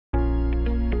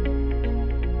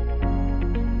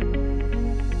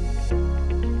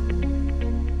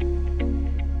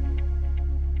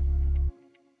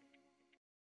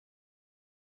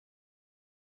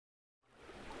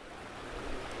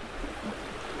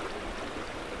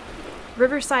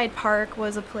Riverside Park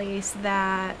was a place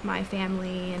that my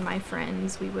family and my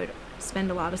friends, we would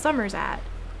spend a lot of summers at.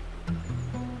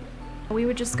 We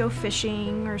would just go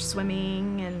fishing or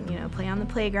swimming and, play on the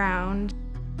playground.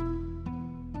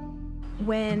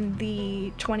 When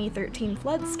the 2013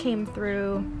 floods came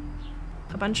through,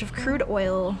 a bunch of crude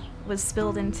oil was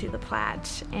spilled into the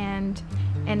Platte, and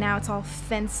now it's all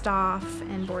fenced off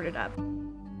and boarded up.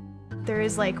 There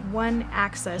is like one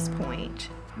access point,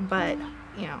 but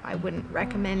I wouldn't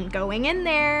recommend going in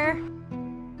there.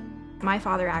 My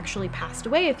father actually passed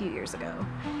away a few years ago,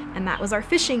 and that was our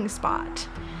fishing spot.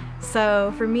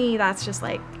 So for me, that's just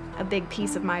like a big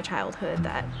piece of my childhood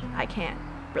that I can't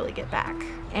really get back.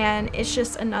 And it's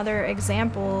just another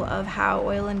example of how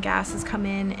oil and gas has come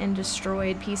in and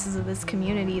destroyed pieces of this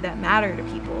community that matter to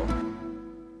people.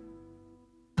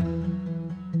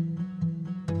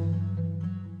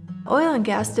 Oil and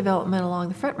gas development along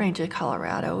the Front Range of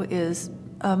Colorado is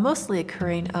mostly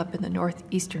occurring up in the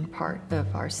northeastern part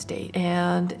of our state.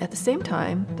 And at the same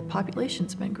time, the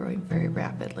population's been growing very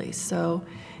rapidly. So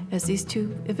as these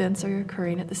two events are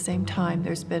occurring at the same time,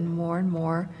 there's been more and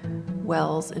more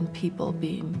wells and people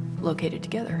being located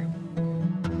together.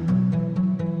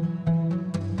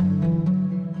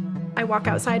 I walk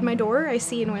outside my door, I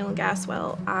see an oil and gas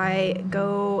well. I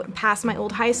go past my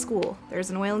old high school. There's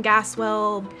an oil and gas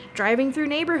well. Driving through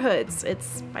neighborhoods,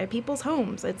 it's by people's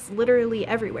homes. It's literally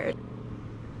everywhere.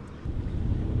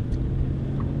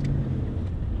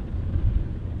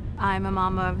 I'm a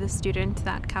mom of the student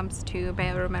that comes to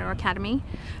Bayo Romero Academy.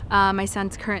 My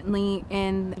son's currently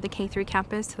in the K3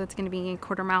 campus, so it's going to be a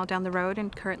quarter mile down the road,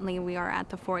 and currently we are at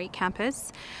the 4-8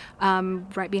 campus.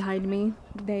 Right behind me,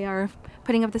 they are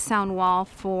putting up the sound wall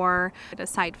for a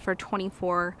site for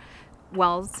 24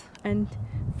 wells, and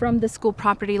from the school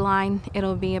property line,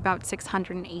 it'll be about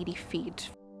 680 feet.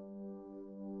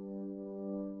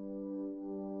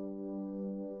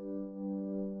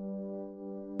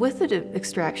 With the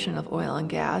extraction of oil and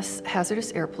gas,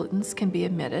 hazardous air pollutants can be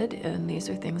emitted, and these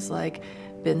are things like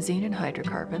benzene and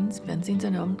hydrocarbons. Benzene's a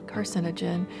known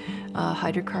carcinogen.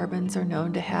 Hydrocarbons are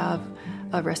known to have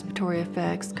respiratory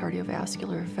effects,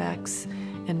 cardiovascular effects,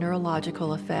 and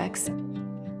neurological effects.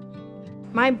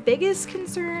 My biggest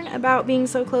concern about being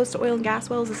so close to oil and gas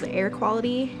wells is the air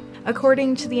quality.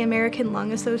 According to the American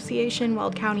Lung Association,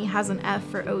 Weld County has an F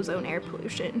for ozone air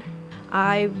pollution.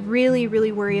 I really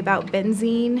worry about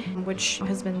benzene, which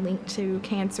has been linked to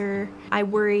cancer. I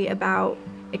worry about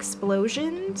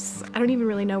explosions. I don't even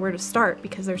really know where to start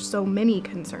because there's so many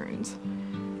concerns.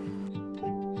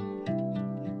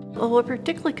 Well, we're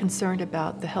particularly concerned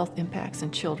about the health impacts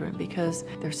in children because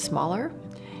they're smaller,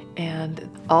 and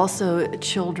also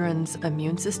children's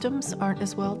immune systems aren't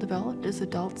as well developed as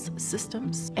adults'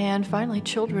 systems. And finally,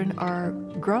 children are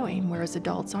growing, whereas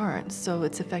adults aren't. So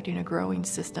it's affecting a growing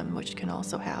system, which can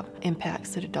also have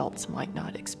impacts that adults might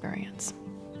not experience.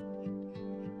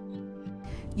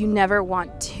 You never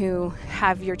want to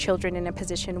have your children in a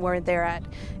position where they're at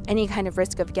any kind of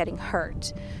risk of getting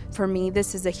hurt. For me,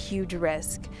 this is a huge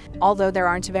risk. Although there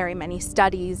aren't very many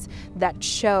studies that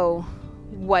show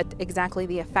what exactly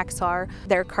the effects are,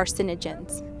 they're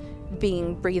carcinogens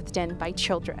being breathed in by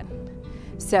children.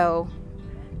 So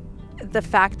the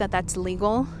fact that that's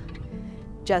legal,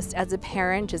 just as a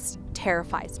parent, just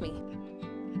terrifies me.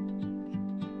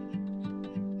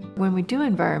 When we do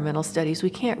environmental studies, we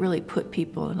can't really put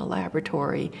people in a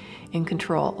laboratory and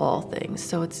control all things.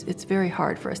 So it's very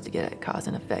hard for us to get at cause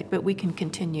and effect, but we can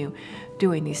continue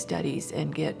doing these studies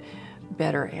and get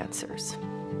better answers.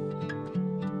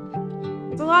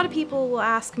 A lot of people will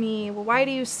ask me, well, why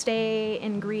do you stay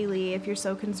in Greeley if you're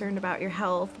so concerned about your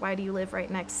health? Why do you live right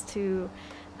next to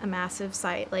a massive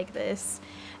site like this?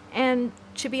 And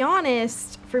to be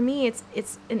honest, for me,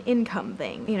 it's an income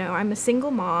thing. I'm a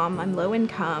single mom, I'm low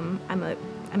income,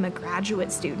 I'm a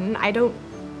graduate student. I don't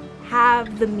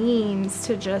have the means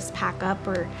to just pack up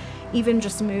or even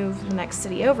just move the next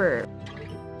city over.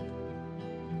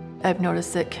 I've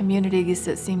noticed that communities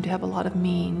that seem to have a lot of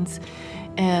means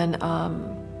and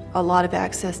a lot of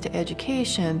access to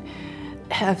education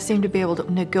have seemed to be able to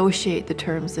negotiate the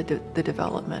terms of the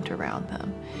development around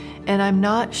them. And I'm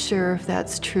not sure if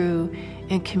that's true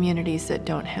in communities that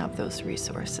don't have those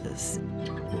resources.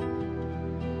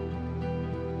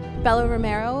 Bayo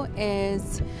Romero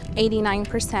is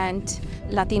 89%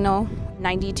 Latino.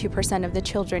 92% of the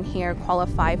children here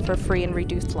qualify for free and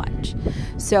reduced lunch.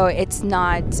 So it's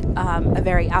not a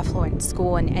very affluent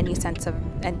school in any sense,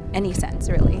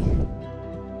 really.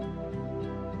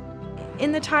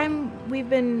 In the time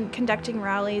we've been conducting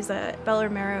rallies at Bayo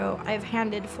Romero, I've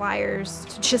handed flyers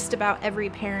to just about every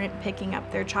parent picking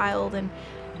up their child, and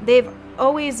They've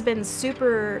always been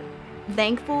super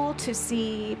thankful to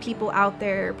see people out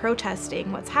there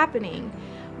protesting what's happening,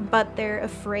 but they're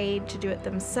afraid to do it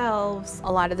themselves.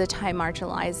 A lot of the time,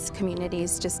 marginalized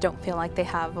communities just don't feel like they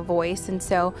have a voice, and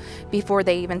so before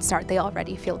they even start, they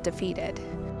already feel defeated.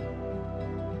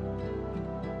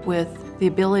 With the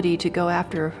ability to go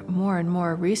after more and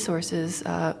more resources,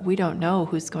 we don't know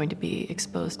who's going to be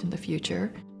exposed in the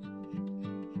future.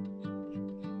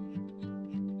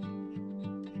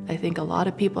 I think a lot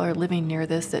of people are living near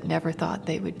this that never thought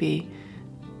they would be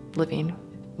living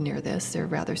near this. They're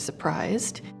rather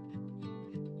surprised.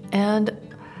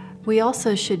 And we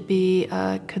also should be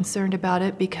concerned about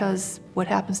it because what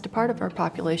happens to part of our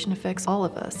population affects all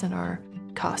of us and our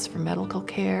costs for medical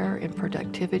care and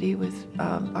productivity with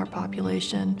our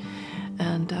population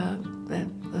and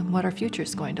what our future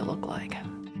is going to look like.